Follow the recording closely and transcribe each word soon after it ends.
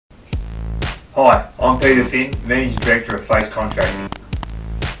Hi, I'm Peter Finn, Managing Director of Face Contracting.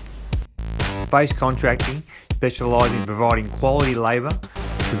 Face Contracting specialises in providing quality labour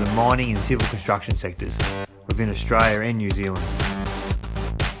to the mining and civil construction sectors within Australia and New Zealand.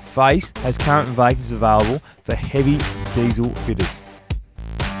 Face has current vacancies available for heavy diesel fitters.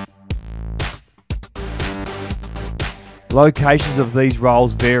 Locations of these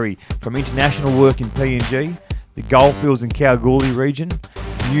roles vary from international work in PNG, the Goldfields and Kalgoorlie region,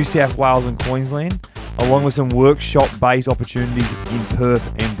 New South Wales and Queensland, along with some workshop-based opportunities in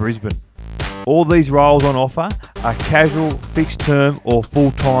Perth and Brisbane. All these roles on offer are casual, fixed-term or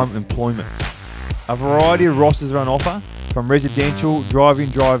full-time employment. A variety of rosters are on offer, from residential, drive-in,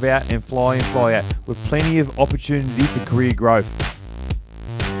 drive-out and fly-in, fly-out, with plenty of opportunity for career growth.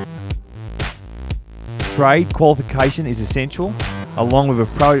 Trade qualification is essential, along with a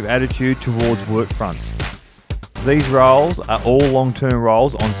proactive attitude towards work fronts. These roles are all long-term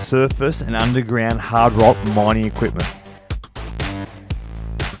roles on surface and underground hard rock mining equipment.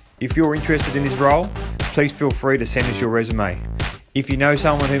 If you're interested in this role, please feel free to send us your resume. If you know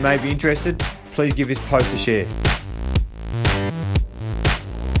someone who may be interested, please give this post a share.